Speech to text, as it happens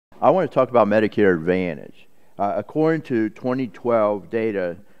I want to talk about Medicare Advantage. According to 2012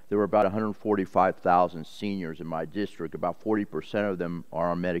 data, there were about 145,000 seniors in my district. About 40% of them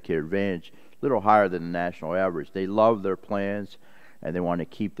are on Medicare Advantage, a little higher than the national average. They love their plans, and they want to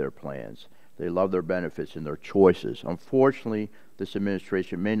keep their plans. They love their benefits and their choices. Unfortunately, this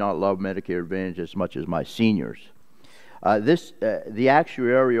administration may not love Medicare Advantage as much as my seniors. The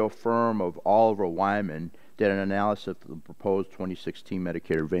actuarial firm of Oliver Wyman did an analysis of the proposed 2016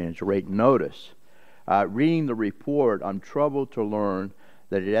 Medicare Advantage rate notice. Reading the report, I'm troubled to learn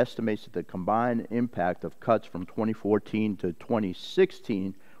that it estimates that the combined impact of cuts from 2014 to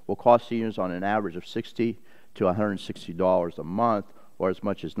 2016 will cost seniors on an average of $60 to $160 a month, or as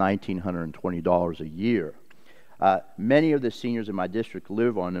much as $1,920 a year. Many of the seniors in my district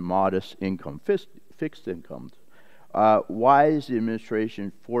live on a modest income, fixed incomes. Why is the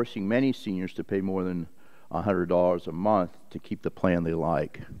administration forcing many seniors to pay more than $100 a month to keep the plan they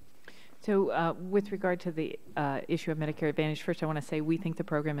like? So with regard to the issue of Medicare Advantage, first I want to say we think the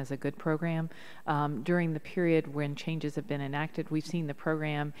program is a good program. During the period when changes have been enacted, we've seen the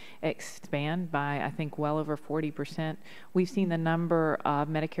program expand by, I think, well over 40%. We've seen the number of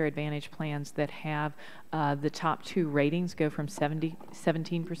Medicare Advantage plans that have the top two ratings go from 17%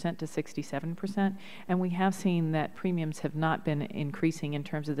 to 67%. And we have seen that premiums have not been increasing in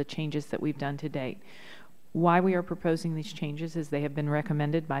terms of the changes that we've done to date. Why we are proposing these changes is they have been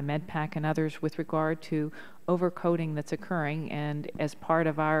recommended by MedPAC and others with regard to overcoding that's occurring, and as part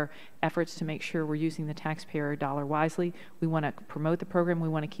of our efforts to make sure we're using the taxpayer dollar wisely, we want to promote the program, we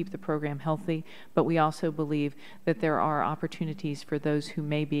want to keep the program healthy, but we also believe that there are opportunities for those who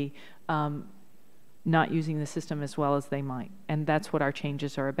may be not using the system as well as they might. And that's what our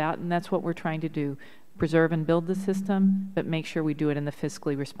changes are about, and that's what we're trying to do. Preserve and build the system, but make sure we do it in the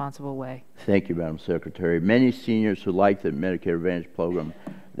fiscally responsible way. Thank you, Madam Secretary. Many seniors who like the Medicare Advantage program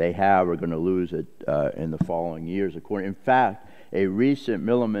they have are going to lose it in the following years. In fact, a recent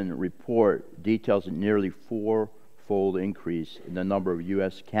Milliman report details a nearly four-fold increase in the number of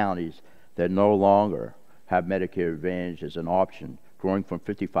U.S. counties that no longer have Medicare Advantage as an option, growing from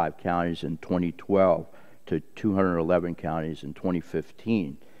 55 counties in 2012 to 211 counties in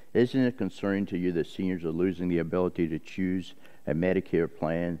 2015. Isn't it concerning to you that seniors are losing the ability to choose a Medicare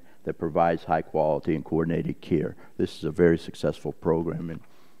plan that provides high quality and coordinated care? This is a very successful program,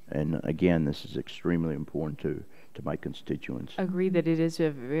 and again, this is extremely important to my constituents. Agree that it is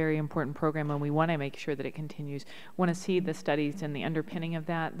a very important program, and we want to make sure that it continues. Want to see the studies and the underpinning of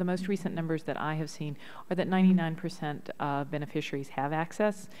that. The most recent numbers that I have seen are that 99% of beneficiaries have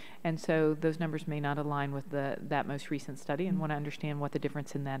access, and so those numbers may not align with that most recent study, and want to understand what the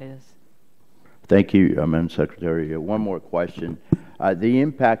difference in that is. Thank you, Madam Secretary. One more question. The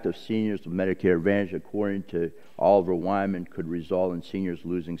impact of seniors with Medicare Advantage, according to Oliver Wyman, could result in seniors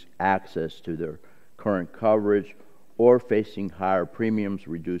losing access to their current coverage or facing higher premiums,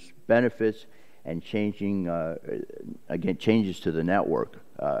 reduced benefits, and changes to the network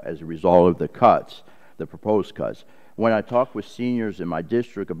as a result of the cuts, the proposed cuts. When I talk with seniors in my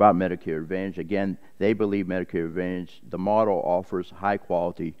district about Medicare Advantage, again, they believe Medicare Advantage, the model offers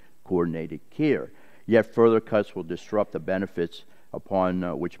high-quality, coordinated care. Yet further cuts will disrupt the benefits upon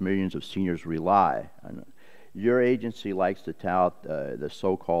which millions of seniors rely. Your agency likes to tout the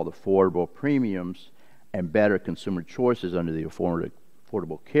so-called affordable premiums and better consumer choices under the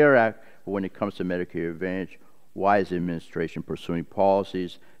Affordable Care Act, but when it comes to Medicare Advantage, why is the administration pursuing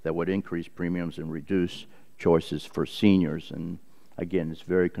policies that would increase premiums and reduce choices for seniors? And again, it's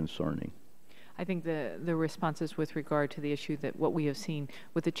very concerning. I think the responses with regard to the issue that what we have seen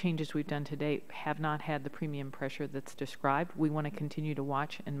with the changes we've done to date have not had the premium pressure that's described. We want to continue to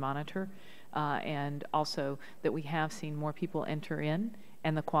watch and monitor, and also that we have seen more people enter in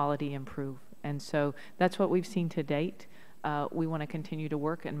and the quality improve. And so that's what we've seen to date. We want to continue to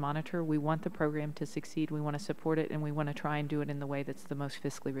work and monitor. We want the program to succeed. We want to support it, and we want to try and do it in the way that's the most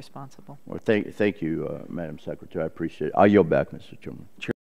fiscally responsible. Well, thank you, Madam Secretary. I appreciate it. I'll yield back, Mr. Chairman.